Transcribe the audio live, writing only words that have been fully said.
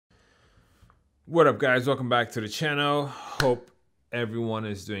What up, guys? Welcome back to the channel. Hope everyone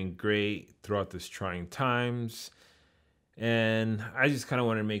is doing great throughout this trying times. And I just kind of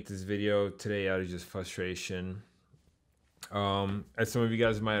want to make this video today out of just frustration. As some of you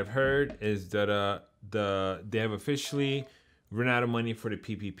guys might have heard, is that they have officially run out of money for the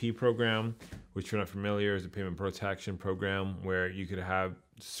PPP program, which if you're not familiar is a payment protection program where you could have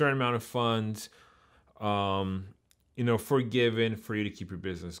a certain amount of funds forgiven for you to keep your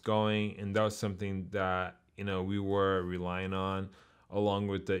business going. And that was something that, we were relying on along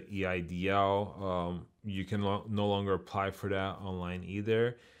with the EIDL. You can no longer apply for that online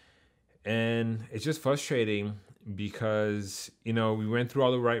either. And it's just frustrating because, we went through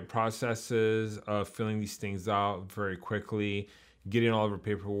all the right processes of filling these things out very quickly, getting all of our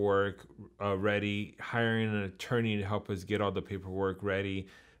paperwork ready, hiring an attorney to help us get all the paperwork ready,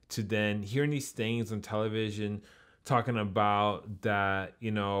 to then hearing these things on television talking about that,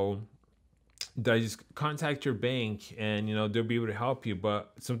 that you just contact your bank and, they'll be able to help you.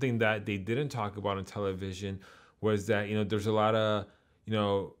 But something that they didn't talk about on television was that, there's a lot of,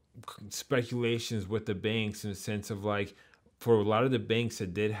 speculations with the banks in the sense of like, for a lot of the banks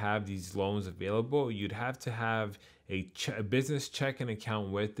that did have these loans available, you'd have to have a business checking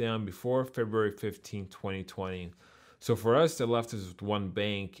account with them before February 15th, 2020. So for us, that left us with one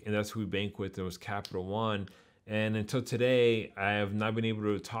bank, and that's who we bank with. It was Capital One. And until today, I have not been able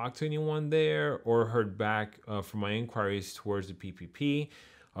to talk to anyone there or heard back from my inquiries towards the PPP.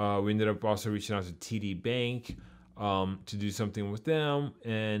 We ended up also reaching out to TD Bank to do something with them,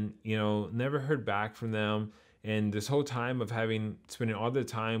 and never heard back from them. And this whole time of spending all the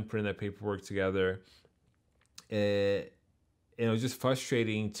time putting that paperwork together, it was just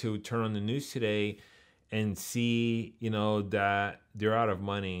frustrating to turn on the news today and see, that they're out of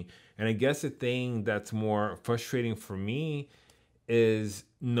money. And I guess the thing that's more frustrating for me is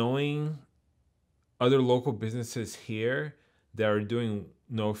knowing other local businesses here that are doing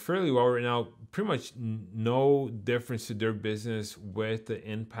fairly well right now, pretty much no difference to their business with the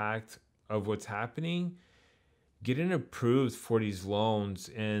impact of what's happening, getting approved for these loans.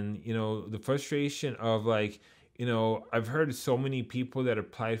 And, the frustration of like, I've heard so many people that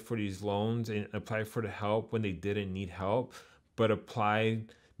applied for these loans and applied for the help when they didn't need help, but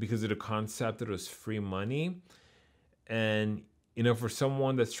applied because of the concept that it was free money. And, for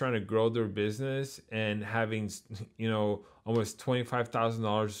someone that's trying to grow their business and having, almost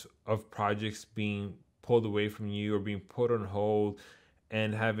 $25,000 of projects being pulled away from you or being put on hold,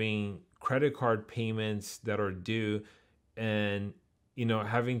 and having credit card payments that are due, and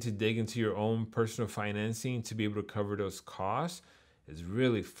having to dig into your own personal financing to be able to cover those costs is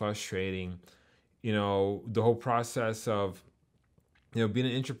really frustrating. The whole process of, being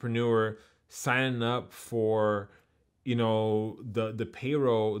an entrepreneur, signing up for, the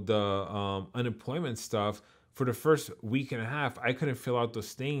payroll, the unemployment stuff for the first week and a half, I couldn't fill out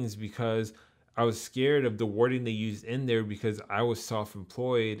those things because I was scared of the wording they used in there because I was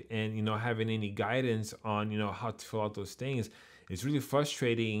self-employed, and, having any guidance on, how to fill out those things. It's really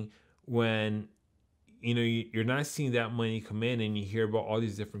frustrating when, you're not seeing that money come in, and you hear about all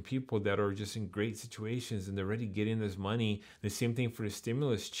these different people that are just in great situations and they're already getting this money. The same thing for the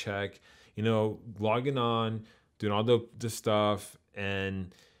stimulus check, logging on, doing all the stuff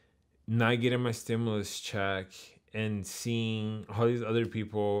and not getting my stimulus check, and seeing all these other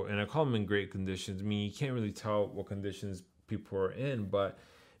people, and I call them in great conditions. I mean, you can't really tell what conditions people are in, but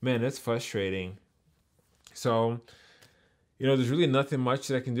man, that's frustrating. So, there's really nothing much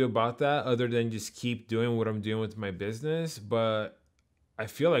that I can do about that other than just keep doing what I'm doing with my business. But I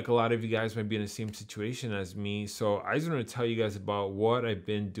feel like a lot of you guys might be in the same situation as me. So I just want to tell you guys about what I've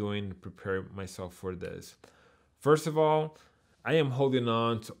been doing to prepare myself for this. First of all, I am holding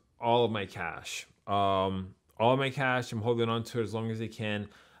on to all of my cash. All of my cash, I'm holding on to it as long as I can.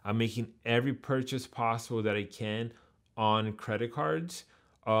 I'm making every purchase possible that I can on credit cards.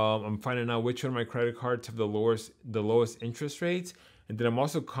 I'm finding out which one of my credit cards have the lowest interest rates, and then I'm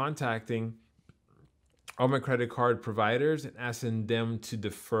also contacting all my credit card providers and asking them to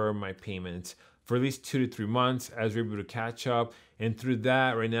defer my payments for at least 2 to 3 months as we're able to catch up. And through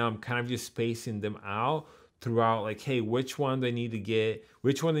that, right now, I'm kind of just spacing them out throughout, like, hey, which one needs to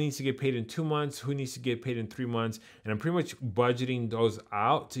get paid in 2 months, who needs to get paid in 3 months, and I'm pretty much budgeting those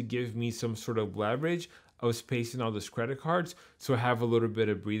out to give me some sort of leverage of spacing all those credit cards, so I have a little bit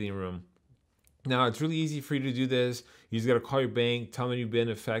of breathing room. Now, it's really easy for you to do this. You just got to call your bank, tell them you've been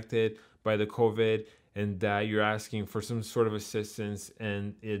affected by the COVID and that you're asking for some sort of assistance,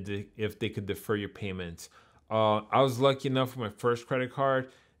 and if they could defer your payments. I was lucky enough with my first credit card.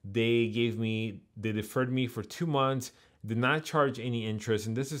 They deferred me for 2 months, did not charge any interest.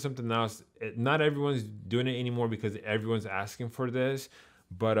 And this is something else. Not everyone's doing it anymore because everyone's asking for this.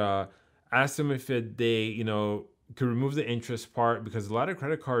 But ask them if they, could remove the interest part, because a lot of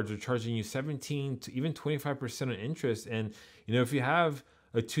credit cards are charging you 17 to even 25% on interest. And, if you have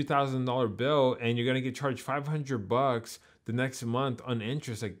a $2,000 bill and you're going to get charged $500 the next month on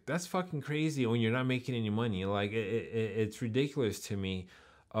interest, like that's fucking crazy when you're not making any money. Like it's ridiculous to me.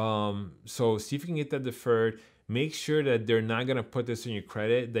 So see if you can get that deferred. Make sure that they're not gonna put this on your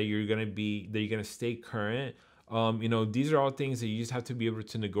credit, that you're gonna stay current. These are all things that you just have to be able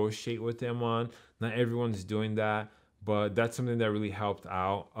to negotiate with them on. Not everyone's doing that, but that's something that really helped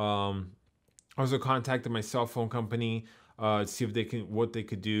out. I also contacted my cell phone company to see if what they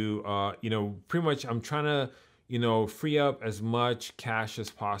could do. Pretty much I'm trying to free up as much cash as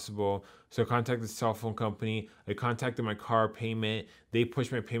possible. So I contacted the cell phone company. I contacted my car payment. They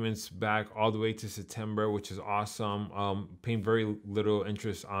pushed my payments back all the way to September, which is awesome. Paying very little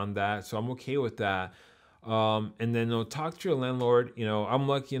interest on that. So I'm okay with that. And then talk to your landlord. I'm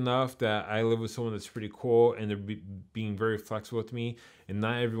lucky enough that I live with someone that's pretty cool and they're being very flexible with me. And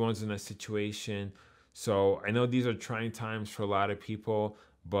not everyone's in that situation. So I know these are trying times for a lot of people.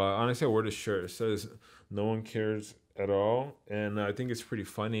 But honestly, word is sure. It says no one cares at all. And I think it's pretty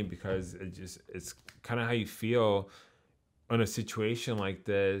funny because it's kind of how you feel in a situation like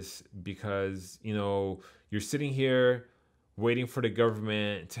this, because, you're sitting here waiting for the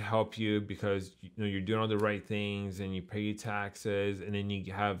government to help you because, you're doing all the right things and you pay your taxes. And then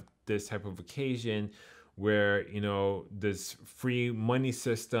you have this type of occasion where, this free money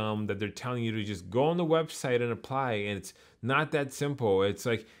system that they're telling you to just go on the website and apply. And it's not that simple. It's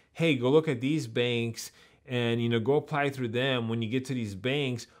like, hey, go look at these banks and, go apply through them. When you get to these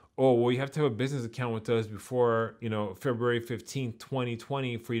banks, oh, well, you have to have a business account with us before, February 15th,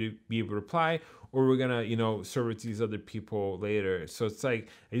 2020 for you to be able to apply, or we're going to, serve it to these other people later. So it's like,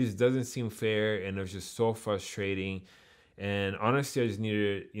 it just doesn't seem fair. And it was just so frustrating. And honestly, I just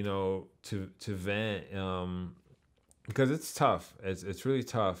needed, to vent because it's tough. It's really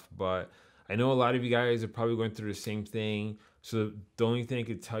tough. But I know a lot of you guys are probably going through the same thing. So the only thing I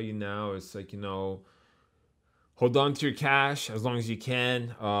could tell you now is like, hold on to your cash as long as you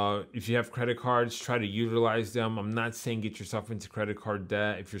can. If you have credit cards, try to utilize them. I'm not saying get yourself into credit card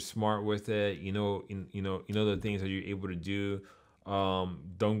debt. If you're smart with it, you know the things that you're able to do.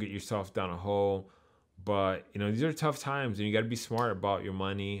 Don't get yourself down a hole. But these are tough times, and you got to be smart about your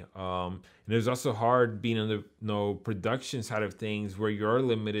money. And it's also hard being on the production side of things, where you are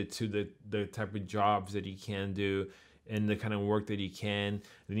limited to the type of jobs that you can do and the kind of work that you can.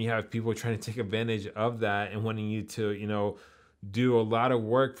 Then you have people trying to take advantage of that and wanting you to do a lot of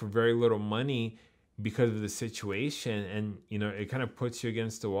work for very little money because of the situation, and it kind of puts you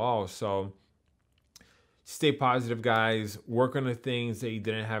against the wall. So stay positive, guys. Work on the things that you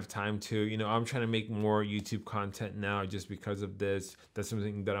didn't have time to. I'm trying to make more YouTube content now just because of this. That's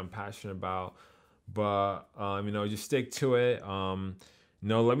something that I'm passionate about. But, just stick to it.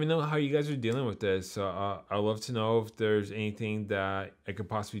 Let me know how you guys are dealing with this. I'd love to know if there's anything that I could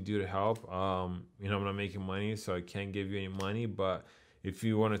possibly do to help. I'm not making money, so I can't give you any money. But if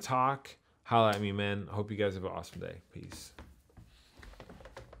you want to talk, holla at me, man. I hope you guys have an awesome day. Peace.